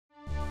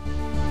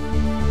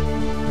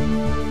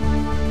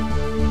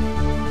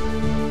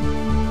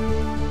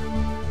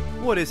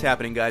What is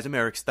happening, guys? I'm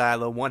Eric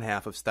Stylo, one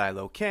half of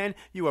Stylo Ken.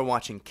 You are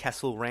watching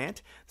Kessel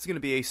Rant. This is going to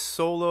be a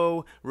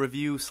solo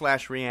review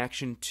 /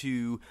 reaction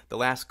to the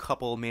last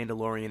couple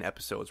Mandalorian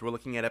episodes. We're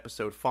looking at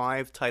episode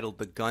 5, titled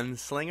The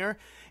Gunslinger,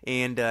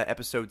 and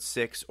episode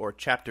 6, or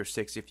chapter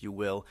 6, if you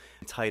will,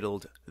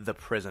 titled The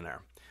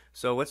Prisoner.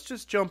 So let's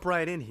just jump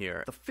right in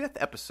here. The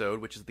 5th episode,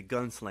 which is The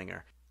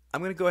Gunslinger,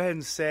 I'm going to go ahead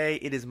and say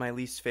it is my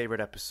least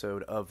favorite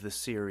episode of the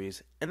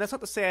series. And that's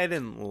not to say I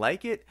didn't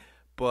like it,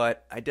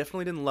 but I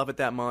definitely didn't love it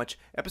that much.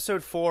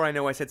 Episode 4, I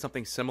know I said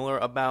something similar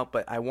about,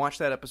 but I watched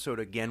that episode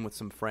again with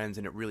some friends,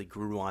 and it really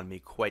grew on me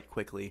quite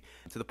quickly,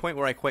 to the point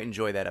where I quite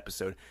enjoy that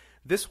episode.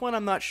 This one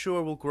I'm not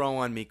sure will grow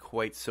on me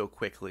quite so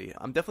quickly.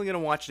 I'm definitely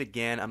going to watch it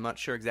again. I'm not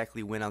sure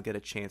exactly when I'll get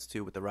a chance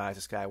to with The Rise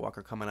of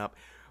Skywalker coming up,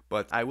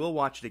 but I will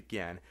watch it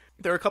again.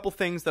 There are a couple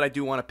things that I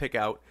do want to pick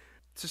out.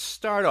 To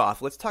start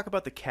off, let's talk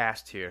about the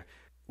cast here.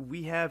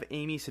 We have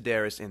Amy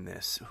Sedaris in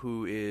this,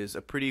 who is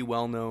a pretty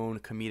well-known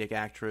comedic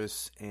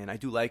actress, and I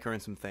do like her in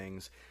some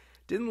things.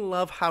 Didn't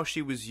love how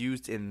she was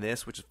used in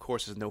this, which of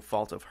course is no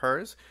fault of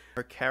hers.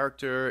 Her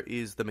character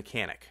is the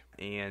mechanic,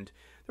 and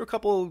there were a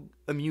couple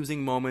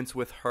amusing moments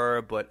with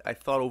her, but I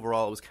thought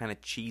overall it was kind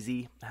of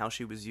cheesy how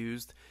she was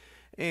used.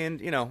 And,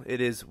 you know, it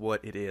is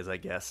what it is, I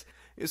guess.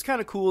 It's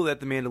kind of cool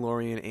that the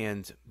Mandalorian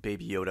and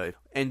Baby Yoda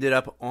ended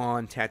up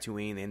on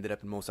Tatooine. They ended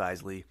up in Mos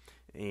Eisley.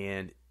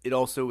 And it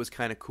also was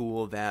kind of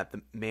cool that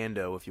the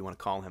Mando, if you want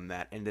to call him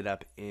that, ended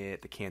up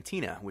at the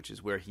Cantina, which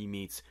is where he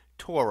meets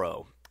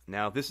Toro.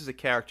 Now, this is a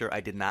character I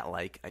did not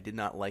like. I did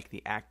not like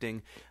the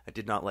acting. I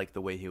did not like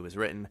the way he was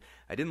written.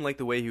 I didn't like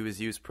the way he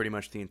was used pretty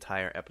much the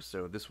entire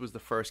episode. This was the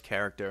first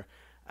character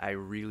I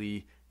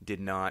really did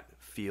not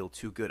feel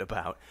too good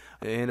about.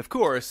 And of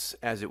course,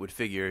 as it would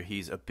figure,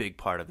 he's a big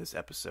part of this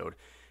episode.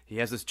 He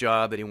has this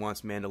job that he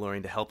wants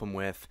Mandalorian to help him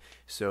with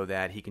so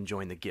that he can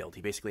join the guild.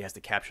 He basically has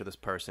to capture this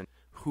person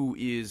who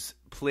is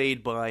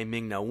played by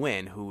Ming-Na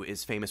Wen, who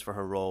is famous for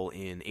her role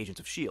in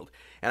Agents of S.H.I.E.L.D.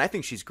 And I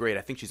think she's great.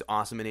 I think she's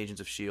awesome in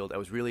Agents of S.H.I.E.L.D. I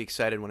was really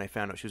excited when I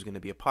found out she was going to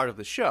be a part of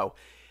the show.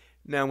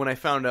 Now, when I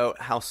found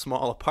out how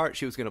small a part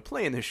she was going to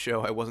play in this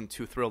show, I wasn't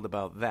too thrilled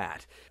about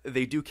that.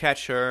 They do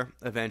catch her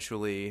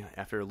eventually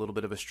after a little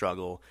bit of a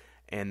struggle,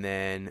 and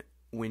then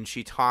when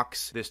she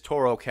talks this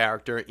Toro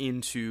character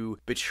into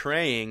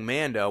betraying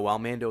Mando while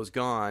Mando's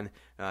gone,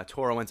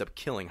 Toro ends up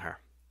killing her.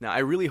 Now, I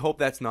really hope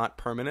that's not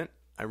permanent.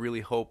 I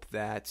really hope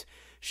that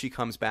she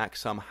comes back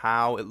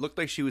somehow. It looked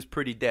like she was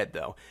pretty dead,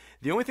 though.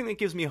 The only thing that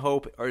gives me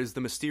hope is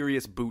the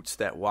mysterious boots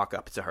that walk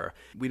up to her.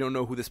 We don't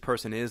know who this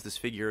person is, this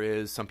figure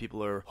is. Some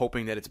people are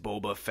hoping that it's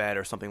Boba Fett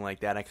or something like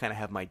that. I kind of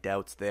have my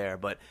doubts there,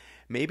 but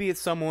maybe it's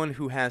someone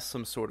who has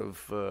some sort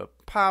of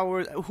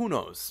power. Who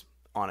knows,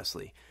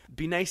 honestly.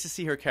 Be nice to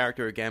see her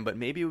character again, but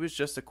maybe it was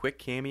just a quick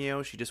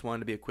cameo. She just wanted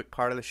to be a quick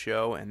part of the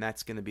show, and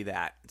that's going to be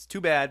that. It's too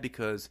bad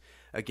because,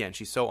 again,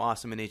 she's so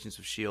awesome in Agents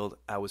of S.H.I.E.L.D.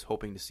 I was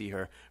hoping to see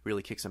her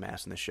really kick some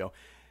ass in this show,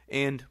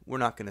 and we're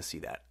not going to see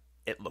that,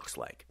 it looks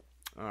like.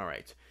 All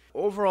right.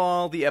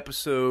 Overall, the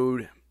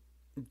episode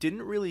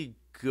didn't really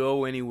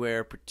go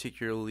anywhere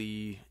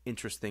particularly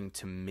interesting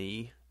to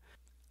me.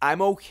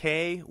 I'm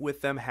okay with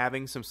them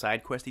having some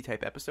side questy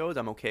type episodes.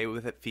 I'm okay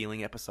with it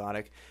feeling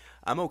episodic.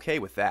 I'm okay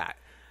with that.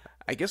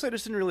 I guess I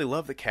just didn't really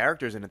love the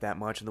characters in it that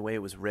much and the way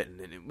it was written.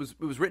 And it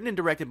was written and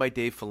directed by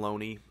Dave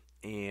Filoni,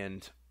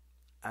 and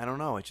I don't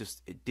know, it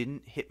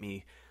didn't hit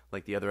me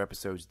like the other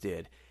episodes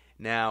did.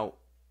 Now,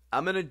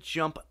 I'm going to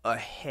jump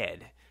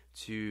ahead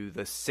to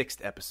the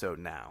 6th episode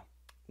now,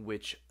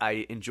 which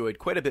I enjoyed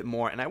quite a bit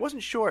more, and I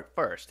wasn't sure at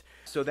first.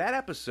 So that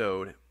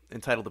episode,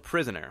 entitled The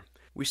Prisoner,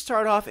 we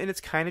start off, and it's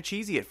kind of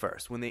cheesy at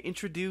first, when they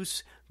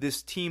introduce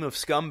this team of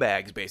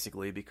scumbags,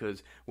 basically,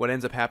 because what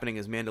ends up happening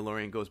is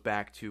Mandalorian goes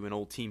back to an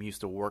old team he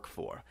used to work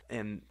for,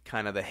 and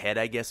kind of the head,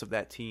 I guess, of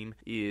that team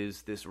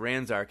is this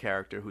Ranzar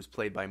character, who's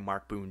played by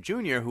Mark Boone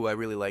Jr., who I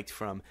really liked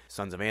from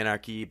Sons of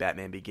Anarchy,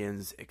 Batman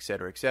Begins,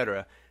 etc.,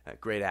 etc.,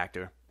 great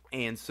actor.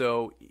 And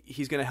so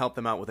he's going to help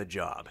them out with a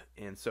job.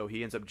 And so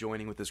he ends up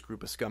joining with this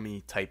group of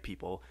scummy type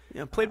people,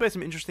 played by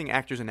some interesting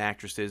actors and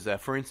actresses.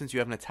 For instance, you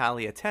have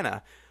Natalia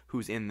Tena,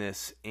 who's in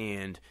this,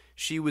 and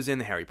she was in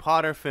the Harry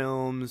Potter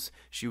films.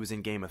 She was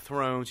in Game of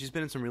Thrones. She's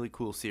been in some really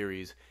cool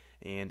series.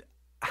 And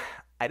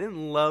I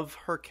didn't love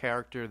her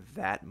character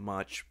that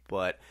much,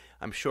 but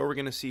I'm sure we're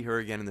going to see her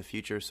again in the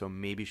future, so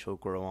maybe she'll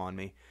grow on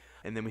me.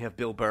 And then we have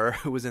Bill Burr,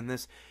 who was in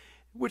this,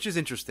 which is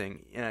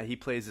interesting. He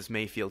plays this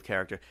Mayfield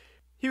character.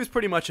 He was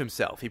pretty much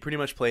himself. He pretty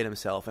much played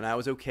himself, and I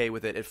was okay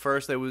with it. At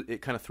first,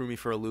 it kind of threw me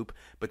for a loop,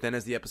 but then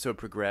as the episode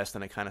progressed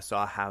and I kind of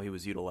saw how he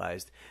was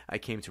utilized, I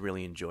came to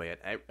really enjoy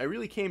it. I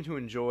really came to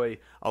enjoy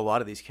a lot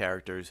of these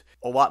characters,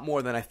 a lot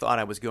more than I thought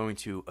I was going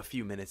to a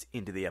few minutes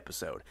into the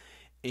episode.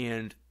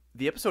 And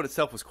the episode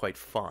itself was quite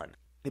fun.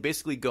 They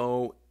basically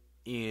go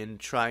in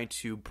trying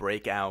to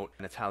break out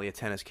Natalia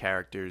Tena's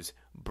character's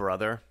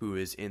brother, who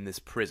is in this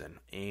prison.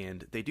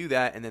 And they do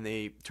that, and then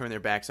they turn their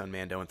backs on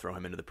Mando and throw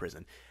him into the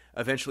prison.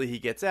 Eventually he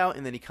gets out,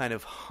 and then he kind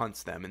of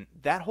hunts them. And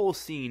that whole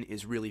scene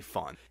is really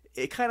fun.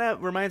 It kind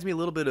of reminds me a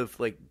little bit of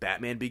like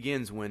Batman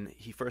Begins when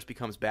he first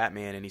becomes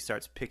Batman and he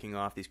starts picking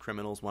off these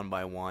criminals one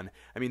by one.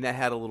 I mean, that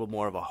had a little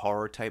more of a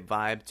horror type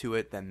vibe to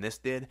it than this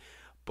did,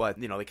 but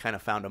they kind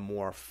of found a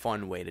more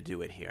fun way to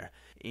do it here.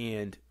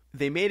 And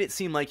they made it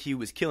seem like he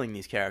was killing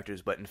these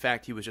characters, but in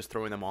fact he was just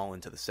throwing them all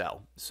into the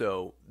cell.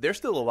 So they're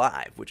still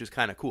alive, which is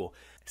kind of cool.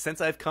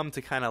 Since I've come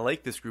to kind of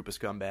like this group of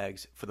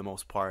scumbags for the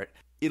most part,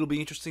 it'll be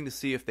interesting to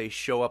see if they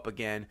show up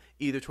again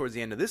either towards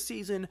the end of this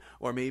season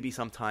or maybe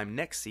sometime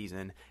next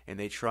season and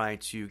they try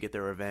to get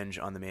their revenge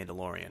on the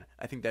Mandalorian.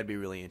 I think that'd be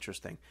really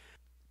interesting.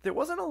 There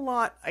wasn't a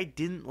lot I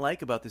didn't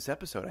like about this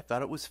episode. I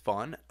thought it was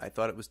fun. I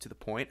thought it was to the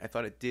point. I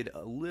thought it did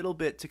a little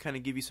bit to kind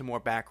of give you some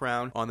more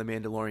background on the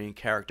Mandalorian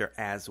character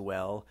as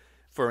well.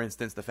 For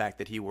instance, the fact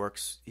that he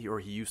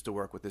used to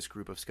work with this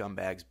group of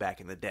scumbags back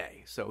in the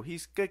day. So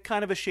he's got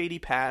kind of a shady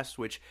past,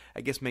 which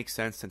I guess makes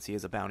sense since he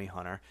is a bounty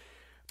hunter.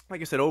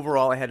 Like I said,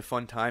 overall, I had a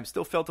fun time.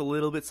 Still felt a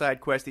little bit side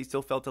questy.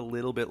 Still felt a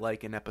little bit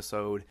like an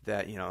episode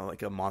that,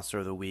 like a Monster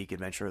of the Week,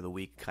 Adventure of the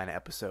Week kind of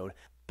episode.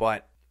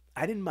 But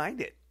I didn't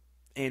mind it.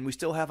 And we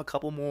still have a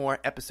couple more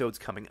episodes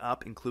coming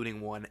up, including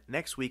one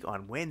next week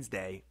on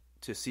Wednesday,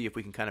 to see if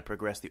we can kind of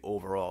progress the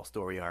overall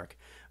story arc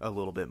a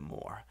little bit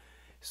more.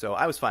 So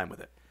I was fine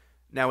with it.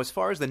 Now, as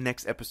far as the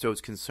next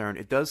episode's concerned,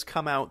 it does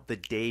come out the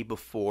day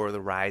before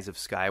The Rise of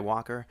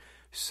Skywalker.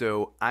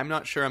 So I'm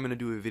not sure I'm going to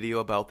do a video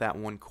about that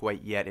one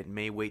quite yet. It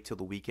may wait till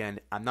the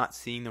weekend. I'm not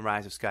seeing The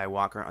Rise of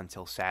Skywalker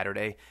until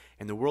Saturday,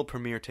 and the world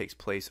premiere takes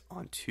place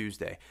on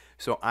Tuesday.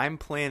 So I'm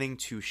planning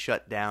to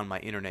shut down my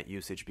internet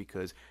usage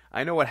because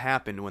I know what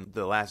happened when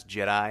The Last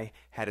Jedi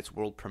had its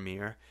world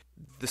premiere.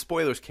 The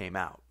spoilers came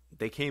out.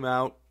 They came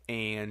out,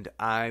 and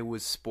I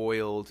was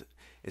spoiled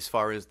as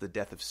far as the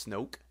death of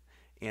Snoke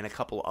and a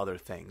couple other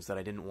things that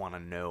I didn't want to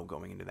know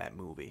going into that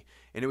movie.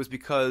 And it was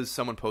because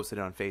someone posted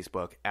it on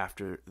Facebook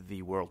after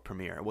the world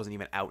premiere. It wasn't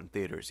even out in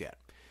theaters yet.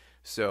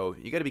 So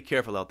you got to be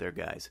careful out there,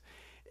 guys.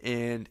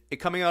 And it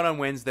coming out on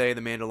Wednesday,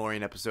 the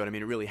Mandalorian episode, I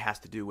mean, it really has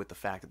to do with the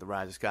fact that The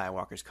Rise of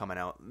Skywalker is coming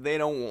out. They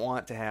don't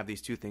want to have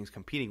these two things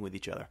competing with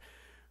each other.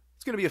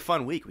 It's going to be a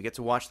fun week. We get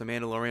to watch The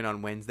Mandalorian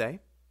on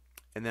Wednesday.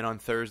 And then on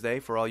Thursday,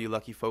 for all you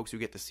lucky folks who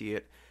get to see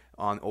it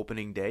on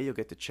opening day, you'll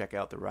get to check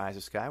out The Rise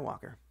of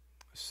Skywalker.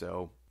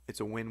 So it's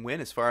a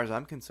win-win as far as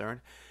I'm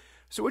concerned.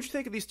 So what'd you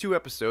think of these two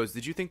episodes?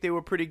 Did you think they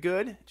were pretty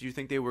good? Did you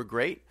think they were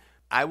great?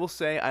 I will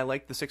say I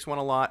liked the sixth one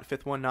a lot,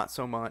 fifth one not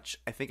so much.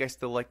 I think I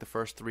still like the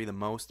first three the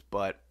most,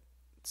 but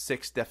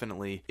six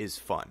definitely is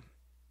fun.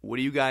 What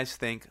do you guys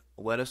think?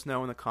 Let us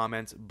know in the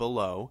comments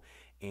below,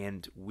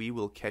 and we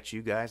will catch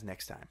you guys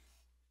next time.